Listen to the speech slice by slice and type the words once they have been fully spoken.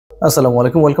আসসালামু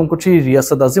আলাইকুম, ওয়েলকাম করছি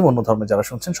রিয়াসাদ আজিম। অন্য ধর্মে যারা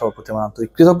শুনছেন সবার প্রতি আমার আন্তরিক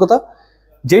কৃতজ্ঞতা।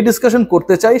 যে ডিসকাশন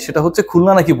করতে চাই সেটা হচ্ছে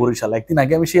খুলনা নাকি বরিশাল। একদিন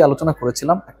আগে আমি সেই আলোচনা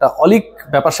করেছিলাম, একটা অলিক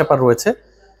ব্যাপার স্যাপার রয়েছে,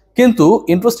 কিন্তু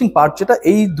ইন্টারেস্টিং পার্ট যেটা,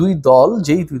 এই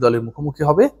যেই দুই দলের মুখোমুখি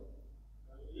হবে,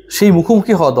 সেই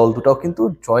মুখোমুখি হওয়া দল দুটাও কিন্তু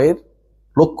জয়ের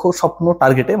লক্ষ্য, স্বপ্ন,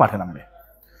 টার্গেটে মাঠে নামবে।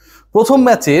 প্রথম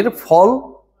ম্যাচের ফল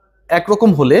একরকম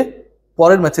হলে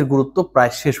পরের ম্যাচের গুরুত্ব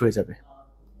প্রায় শেষ হয়ে যাবে।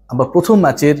 আবার প্রথম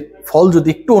ম্যাচের ফল যদি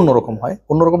একটু অন্যরকম হয়,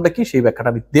 অন্যরকমটা কি সেই ব্যাখ্যাটা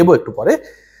আমি দেবো একটু পরে,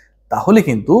 তাহলে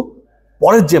কিন্তু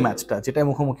পরের যে ম্যাচটা, যেটা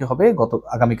মুখোমুখি হবে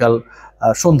আগামীকাল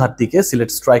সন্ধ্যার দিকে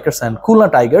Sylhet strikers and Khulna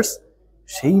Tigers,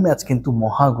 সেই ম্যাচ কিন্তু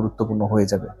মহা গুরুত্বপূর্ণ হয়ে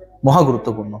যাবে। মহা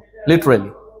গুরুত্বপূর্ণ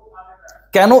লিটারেলি।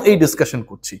 কেন এই ডিসকাশন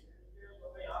করছি?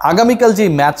 আগামীকাল যে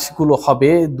ম্যাচগুলো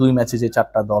হবে, দুই ম্যাচে যে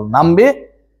চারটা দল নামবে,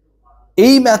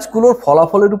 এই ম্যাচগুলোর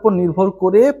ফলাফলের উপর নির্ভর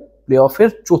করে প্লে অফের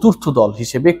চতুর্থ দল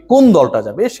হিসেবে কোন দলটা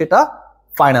যাবে সেটা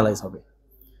ফাইনালাইজ হবে।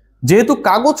 যেহেতু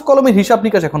কাগজ কলমের হিসাব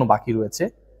নিকাশ এখনো বাকি রয়েছে,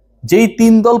 যেই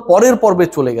তিন দল পরের পর্বে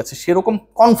চলে গেছে সেরকম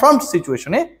কনফার্ম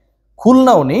সিচুয়েশনে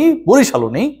খুলনাও নেই, বরিশালও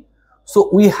নেই। So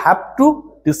we have to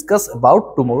discuss about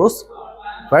tomorrow's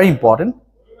very important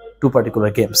to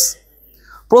particular games.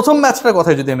 প্রথম ম্যাচটার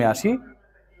কথায় যদি আমি আসি,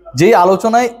 যেই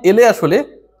আলোচনায় এলে আসলে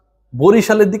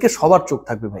বরিশালের দিকে সবার চোখ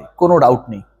থাকবে ভাই, কোনো ডাউট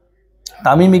নেই।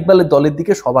 তামিম ইকবালের দলের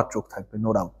দিকে সবার চোখ থাকবে, নো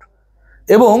ডাউট।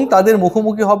 এবং তাদের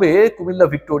মুখোমুখি হবে কুমিল্লা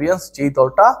ভিক্টোরিয়ান্স, যেই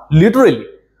দলটা লিটারেলি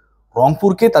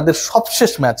রংপুরকে তাদের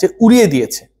সবশেষ ম্যাচে উড়িয়ে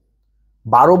দিয়েছে।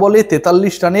 12 বলে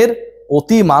 43 রানের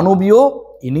অতি মানবীয়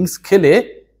ইনিংস খেলে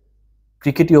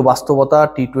ক্রিকেটীয় বাস্তবতা,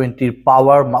 টি-20-র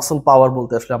পাওয়ার, মাসল পাওয়ার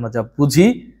বলতে আসলে আমরা যা বুঝি,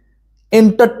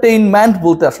 এন্টারটেইনমেন্ট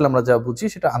বলতে আসলে আমরা যা বুঝি,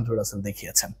 সেটা আন্দ্রে রাসেল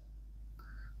দেখিয়েছেন।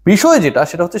 বিষয় যেটা,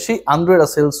 সেটা হচ্ছে সেই Andre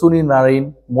Russell, Sunil Narine,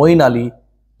 Moin Ali,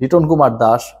 Liton Kumar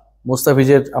Das,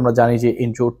 মুস্তাফিজের আমরা জানি যে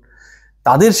ইনজুর্ড,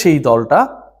 তাদের সেই দলটা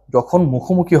যখন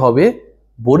মুখোমুখি হবে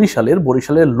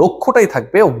বরিশালের লক্ষ্যটাই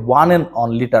থাকবে one and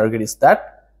only target is that,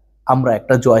 আমরা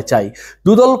একটা জয় চাই।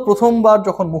 দুদল প্রথমবার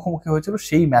যখন মুখোমুখি হয়েছিল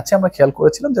সেই ম্যাচে আমরা খেয়াল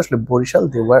করেছিলাম যে আসলে বরিশাল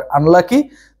দে ওয়ার আনলাকি,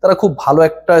 তারা খুব ভালো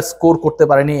একটা স্কোর করতে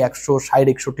পারেনি,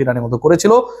 160-61 রানের মতো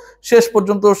করেছিল। শেষ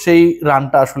পর্যন্ত সেই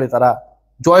রানটা আসলে তারা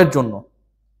জয়ের জন্য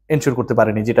এনশিওর করতে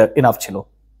পারেনি, যেটা এনাফ ছিল।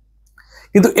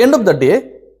 কিন্তু end of the day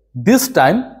this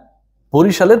time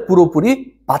বরিশালের পুরোপুরি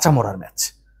বাঁচা মরার ম্যাচ।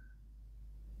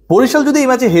 বরিশাল যদি এই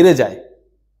ম্যাচে হেরে যায়,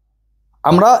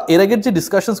 আমরা এর আগের যে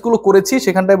ডিসকাশনস গুলো করেছি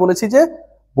সেখানটায় বলেছি যে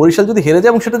বরিশাল যদি হেরে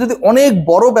যায় এবং সেটা যদি অনেক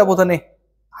বড় ব্যবধানে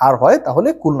হার হয়, তাহলে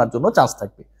খুলনার জন্য চান্স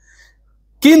থাকবে।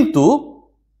 কিন্তু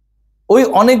ওই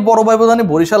অনেক বড় ব্যবধানে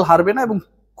বরিশাল হারবে না এবং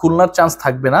খুলনার চান্স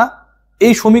থাকবে না,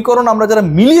 এই সমীকরণ আমরা যারা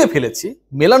মিলিয়ে ফেলেছি,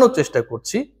 মেলানোর চেষ্টা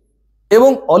করছি এবং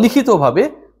অলিখিতভাবে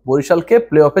বরিশালকে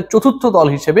প্লে অফের চতুর্থ দল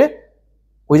হিসেবে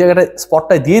ওই জায়গাটায়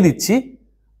স্পটটায় দিয়ে দিচ্ছি।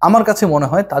 আমার কাছে মনে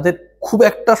হয় তাদের খুব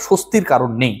একটা স্বস্তির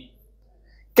কারণ নেই।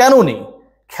 কেন নেই?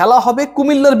 খেলা হবে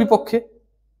কুমিল্লার বিপক্ষে,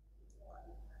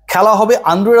 খেলা হবে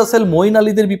আন্দ্রে রাসেল, মঈন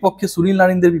আলীদের বিপক্ষে, সুনীল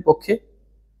নারিনদের বিপক্ষে,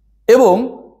 এবং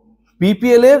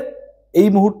বিপিএল এর এই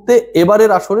মুহূর্তে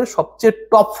এবারের আসরে সবচেয়ে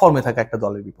টপ ফর্মে থাকা একটা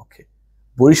দলের বিপক্ষে।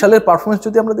 বরিশালের পারফরমেন্স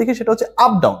যদি আমরা দেখি, সেটা হচ্ছে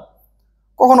আপ ডাউন,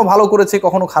 কখনো ভালো করেছে,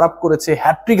 কখনো খারাপ করেছে,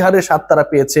 হ্যাট্রিক হারের স্বাদ তারা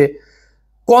পেয়েছে।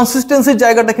 কনসিস্টেন্সির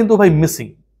জায়গাটা কিন্তু ভাই মিসিং।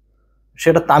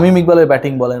 সেটা তামিম ইকবালের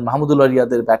ব্যাটিং বলেন, মাহমুদুল্লাহ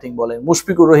রিয়াদের ব্যাটিং বলেন,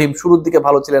 মুশফিকুর রহিম শুরুর দিকে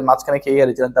ভালো ছিলেন, মাঝখানে খেয়ে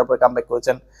হারিয়েছিলেন, তারপরে কামব্যাক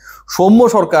করেছেন। সৌম্য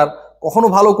সরকার কখনো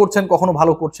ভালো করছেন, কখনো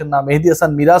ভালো করছেন না। মেহেদী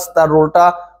হাসান মিরাজ তার রোলটা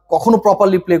কখনো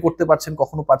প্রপারলি প্লে করতে পারছেন,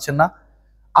 কখনো পারছেন না।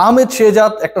 আহমেদ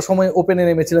শেহজাদ একটা সময় ওপেনে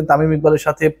নেমেছিলেন তামিম ইকবালের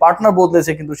সাথে, পার্টনার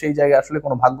বদলেছে, কিন্তু সেই জায়গায় আসলে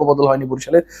কোনো ভাগ্য বদল হয়নি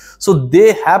বরিশালের। So they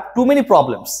have to many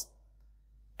problems.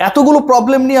 এতগুলো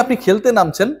প্রবলেম নিয়ে আপনি খেলতে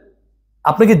নামছেন,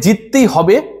 আপনাকে জিততেই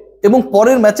হবে এবং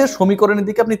পরের ম্যাচের সমীকরণের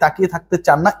দিকে আপনি তাকিয়ে থাকতে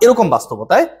চান না, এরকম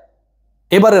বাস্তবতায়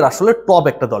এবারের আসলে টপ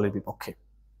একটা দলের বিপক্ষে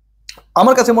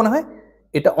আমার কাছে মনে হয়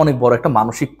এটা অনেক বড় একটা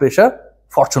মানসিক প্রেশার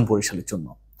ফরচুন বরিশালের জন্য।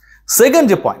 সেকেন্ড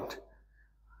যে point,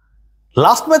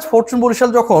 last match Fortune Barishal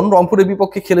যখন রংপুরের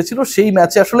বিপক্ষে খেলেছিল, সেই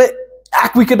ম্যাচে আসলে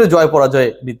 1 উইকেটে জয় পরাজয়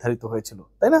নির্ধারিত হয়েছিল,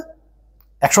 তাই না?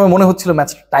 একসময় মনে হচ্ছিল ম্যাচ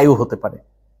টাইও হতে পারে,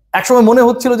 একসময় মনে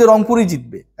হচ্ছিল যে রংপুরই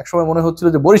জিতবে, একসময় মনে হচ্ছিল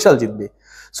যে বরিশাল জিতবে।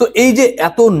 সো এই যে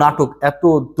এত নাটক, এত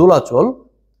দোলাচল,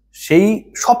 সেই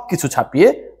সবকিছু ছাপিয়ে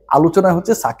আলোচনা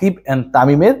হচ্ছে সাকিব এন্ড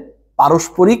তামিমের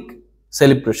পারস্পরিক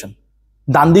সেলিব্রেশন,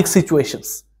 দান্দিক সিচুয়েশনস।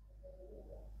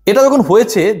 এটা যখন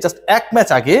হয়েছে জাস্ট 1 ম্যাচ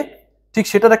আগে, ঠিক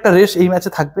সেটার একটা রেশ এই ম্যাচে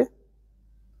থাকবে।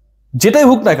 যেটাই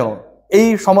হোক না কেন, এই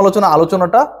সমালোচনা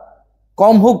আলোচনাটা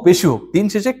কম হোক বেশি হোক, দিন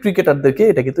শেষে ক্রিকেটারদেরকে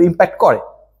এটা কিন্তু ইম্প্যাক্ট করে।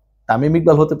 তামিম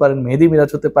ইকবাল হতে পারেন, মেহেদী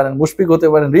মিরাজ হতে পারেন, মুশফিক হতে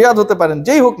পারেন, রিয়াজ হতে পারেন,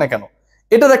 যেই হোক না কেন,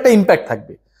 এটার একটা ইম্প্যাক্ট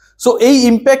থাকবে। সো এই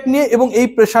ইম্প্যাক্ট নিয়ে এবং এই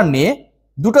প্রেশার নিয়ে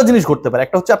দুটা জিনিস ঘটতে পারে।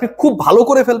 একটা হচ্ছে আপনি খুব ভালো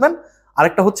করে ফেলবেন, আর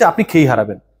একটা হচ্ছে আপনি খেই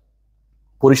হারাবেন।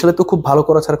 বরিশালে তো খুব ভালো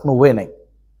করা ছাড়া কোনো ওয়ে নাই।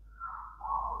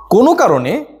 কোনো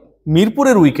কারণে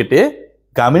মিরপুরের উইকেটে,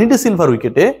 গামিনী সিলভার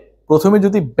উইকেটে প্রথমে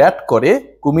যদি ব্যাট করে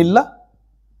কুমিল্লা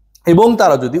এবং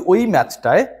তারা যদি ওই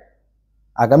ম্যাচটায়,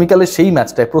 আগামীকালের সেই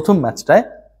ম্যাচটায়, প্রথম ম্যাচটায়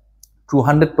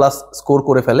 200+ স্কোর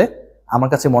করে ফেলে, আমার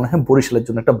কাছে মনে হয় বরিশালের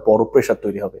জন্য একটা বড় প্রেশার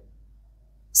তৈরি হবে।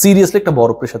 সিরিয়াসলি একটা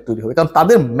বড় প্রেশার তৈরি হবে, কারণ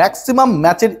তাদের ম্যাক্সিমাম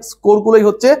ম্যাচের স্কোরগুলোই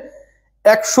হচ্ছে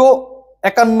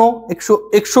 151,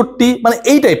 161, মানে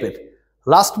এই টাইপের।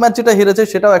 লাস্ট ম্যাচ যেটা হেরেছে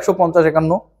সেটাও 150,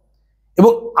 51।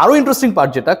 এবং আরো ইন্টারেস্টিং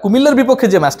পার্ট যেটা, কুমিল্লার বিপক্ষে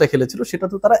যে ম্যাচটা খেলেছিল সেটা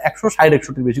তো তারা 160,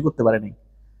 61 বেশি করতে পারেনি।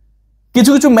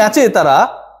 কিছু কিছু ম্যাচে তারা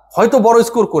হয়তো বড়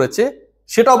স্কোর করেছে,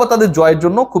 সেটা আবার তাদের জয়ের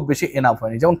জন্য খুব বেশি এনাফ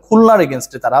হয়নি, যেমন খুলনার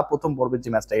এগেনস্টে তারা প্রথম পর্বের যে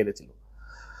ম্যাচটা হেরেছিল।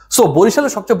 সো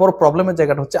বরিশালের সবচেয়ে বড় প্রবলেমের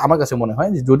জায়গাটা হচ্ছে, আমার কাছে মনে হয়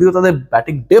যে যদিও তাদের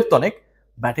ব্যাটিং ডেপথ অনেক,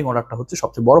 ব্যাটিং অর্ডারটা হচ্ছে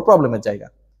সবচেয়ে বড় প্রবলেমের জায়গা।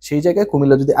 সেই জায়গায়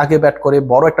কুমিল্লা যদি আগে ব্যাট করে,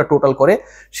 বড় একটা টোটাল করে,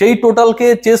 সেই টোটালকে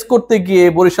চেস করতে গিয়ে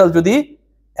বরিশাল যদি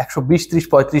 120, 30,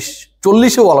 35,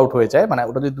 40-এও অল আউট হয়ে যায়, মানে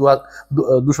ওটা যদি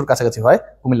 200-র কাছাকাছি হয়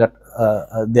কুমিল্লার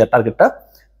দেয়ার টার্গেটটা,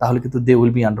 তাহলে কিন্তু they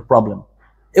will be under problem.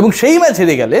 এবং সেই ম্যাচ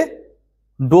হেরে গেলে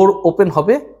ডোর ওপেন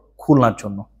হবে খুলনার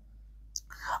জন্য।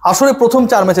 আসলে প্রথম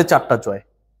 4 ম্যাচে 4টা জয়,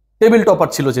 টেবিল টপার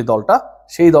ছিল যে দলটা,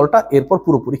 সেই দলটা এরপর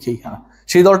পুরোপুরি খেয়ে হারা।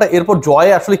 সেই দলটা এরপর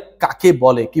জয়ে আসলে কাকে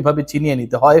বলে, কিভাবে চিনিয়ে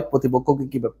নিতে হয়, প্রতিপক্ষকে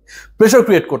কিভাবে প্রেশার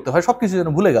ক্রিয়েট করতে হয়, সবকিছু যেন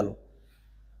ভুলে গেল।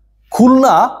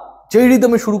 খুলনা যেই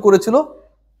রিদমে শুরু করেছিল,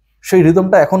 সেই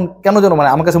রিদমটা এখন কেন যেন, মানে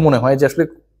আমার কাছে মনে হয় যে আসলে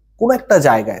কোনো একটা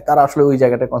জায়গায় তারা আসলে ওই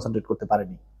জায়গাটায় কনসেন্ট্রেট করতে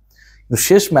পারেনি। কিন্তু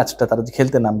শেষ ম্যাচটা তারা যে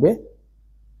খেলতে নামবে,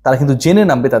 তারা কিন্তু জেনে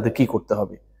নামবে তাদের কি করতে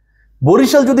হবে।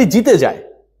 বরিশাল যদি জিতে যায়,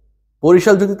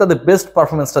 বরিশাল যদি তাদের বেস্ট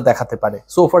পারফরমেন্সটা দেখাতে পারে,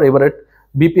 সো ফার এবারে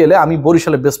বিপিএল এ আমি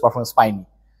বরিশালের বেস্ট পারফরমেন্স পাইনি।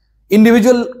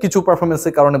 ইন্ডিভিজুয়াল কিছু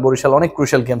পারফরমেন্সের কারণে বরিশাল অনেক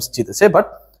ক্রুশিয়াল গেমস জিতেছে, বাট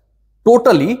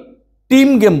টোটালি টিম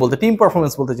গেম বলতে, টিম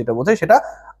পারফরমেন্স বলতে যেটা বোঝায়, সেটা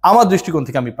আমার দৃষ্টিকোণ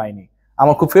থেকে আমি পাইনি।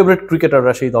 আমার খুব ফেভারিট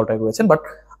ক্রিকেটাররা সেই দলটায় রয়েছেন, বাট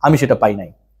আমি সেটা পাই নাই।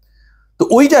 তো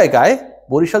ওই জায়গায়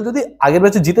বরিশাল যদি আগের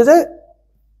ম্যাচে জিতে যায়,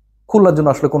 খুলনার জন্য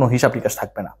আসলে কোনো হিসাব নিকাশ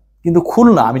থাকবে না। কিন্তু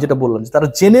খুলনা, আমি যেটা বললাম, যে তারা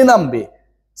জেনে নামবে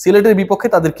সিলেটের বিপক্ষে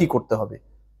তাদের কি করতে হবে।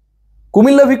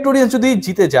 কুমিল্লা ভিক্টোরিয়ান্স যদি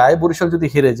জিতে যায়, বরিশাল যদি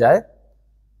হেরে যায়,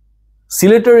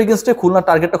 সিলেটের এগেনস্টে খুলনার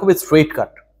টার্গেটটা খুবই straight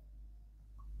cut.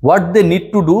 What they need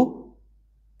to do,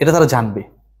 এটা তারা জানবে।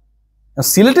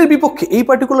 সিলেটের বিপক্ষে এই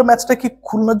পার্টিকুলার ম্যাচটা কি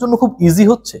খুলনার জন্য খুব ইজি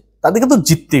হচ্ছে? তাদেরকে তো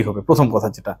জিততেই হবে, প্রথম কথা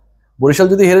যেটা। বরিশাল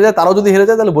যদি হেরে যায়, তারাও যদি হেরে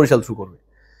যায়, তাহলে বরিশাল থ্রু করবে।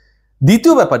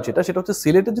 দ্বিতীয় ব্যাপার যেটা, সেটা হচ্ছে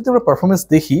সিলেটের যদি আমরা পারফরমেন্স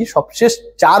দেখি, সবশেষ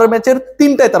 4 ম্যাচের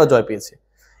 3টায় তারা জয় পেয়েছে।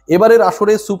 এবারের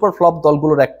আসরে সুপার ফ্লপ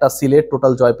দলগুলোর একটা, সিলেট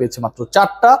টোটাল জয় পেয়েছে মাত্র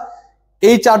 4টা।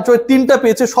 এই 4 জয় 3টা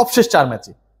পেয়েছে সবশেষ 4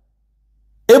 ম্যাচে।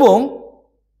 এবং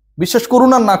বিশ্বাস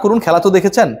করুন আর না করুন, খেলা তো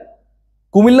দেখেছেন,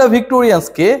 কুমিল্লা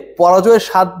ভিক্টোরিয়ান্সকে পরাজয়ের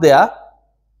স্বাদ দেয়া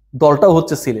দলটাও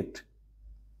হচ্ছে সিলেট।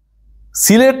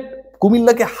 সিলেট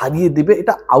কুমিল্লাকে হারিয়ে দিবে,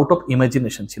 এটা আউট অফ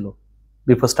ইমাজিনেশন ছিল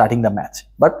before starting the match,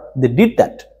 but they did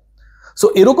that. So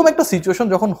এরকম একটা সিচুয়েশন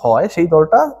যখন হয়, সেই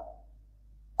দলটা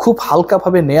খুব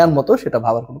হালকাভাবে নেয়ার মতো সেটা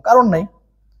ভাবার কোনো কারণ নাই।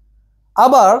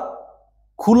 আবার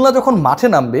খুলনা যখন মাঠে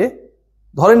নামবে,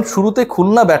 ধরেন শুরুতে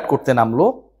খুলনা ব্যাট করতে নামলো,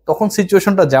 তখন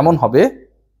সিচুয়েশনটা যেমন হবে,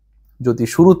 যদি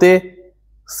শুরুতে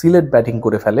সিলেট ব্যাটিং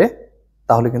করে ফেলে,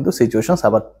 তাহলে কিন্তু সিচুয়েশন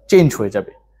আবার চেঞ্জ হয়ে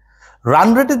যাবে। রান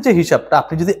রেটের যে হিসাবটা,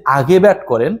 আপনি যদি আগে ব্যাট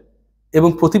করেন এবং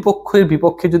প্রতিপক্ষের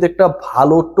বিপক্ষে যদি একটা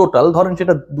ভালো টোটাল, ধরেন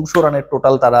সেটা 200 রানের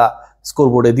টোটাল তারা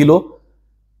স্কোরবোর্ডে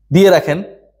দিয়ে রাখেন।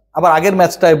 আবার আগের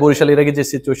ম্যাচটায় বরিশাল, এর আগে যে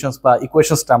সিচুয়েশনস বা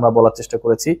ইকুয়েশনসটা আমরা বলার চেষ্টা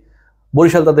করেছি,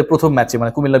 বরিশাল তাদের প্রথম ম্যাচে,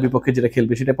 মানে কুমিল্লা বিপক্ষে যেটা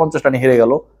খেলবে, সেটা 50 রানে হেরে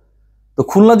গেল। তো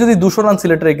খুলনা যদি 200 রান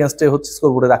সিলেটের এগেনস্টে হচ্ছে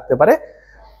স্কোরবোর্ডে রাখতে পারে,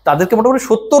 তাদেরকে মোটামুটি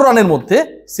 70 রানের মধ্যে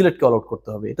সিলেটকে অল আউট করতে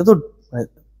হবে। এটা তো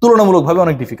তুলনামূলকভাবে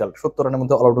অনেক ডিফিকাল্ট। 70 রানের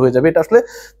মধ্যে অল আউট হয়ে যাবে, এটা আসলে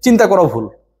চিন্তা করা ভুল,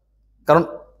 কারণ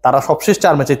তারা সবশেষ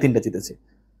 4 ম্যাচে 3টা জিতেছে।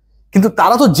 কিন্তু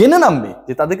তারা তো জেনে নামবে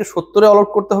যে তাদেরকে 70-এ অল আউট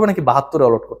করতে হবে নাকি 72-এ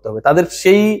অল আউট করতে হবে, তাদের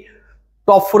সেই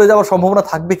টপ 4-এ যাওয়ার সম্ভাবনা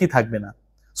থাকবে কি থাকবে না।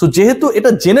 সো যেহেতু এটা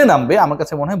জেনে নামবে, আমার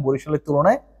কাছে মনে হয় বরিশালের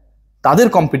তুলনায় তাদের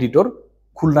কম্পিটিটর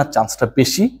খুলনার চান্সটা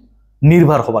বেশি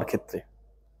নির্ভর হবার ক্ষেত্রে।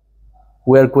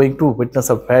 We are going to witness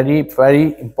a very, very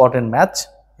important match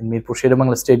in Mirpur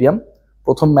Sherebangla stadium.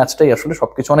 প্রথম ম্যাচটাই আসলে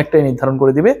সবকিছু অনেকটাই নির্ধারণ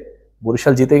করে দিবে।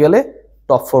 বরিশাল জিতে গেলে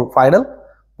টপ 4 ফাইনাল,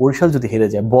 বরিশাল যদি হেরে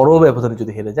যায়, বড় ব্যবধানে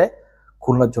যদি হেরে যায়,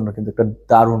 খুলনার জন্য কিন্তু একটা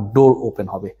দারুণ ডোর ওপেন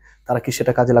হবে। তারা কি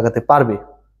সেটা কাজে লাগাতে পারবে?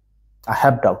 I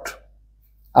have doubt.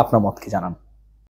 আপনার মত কি জানান?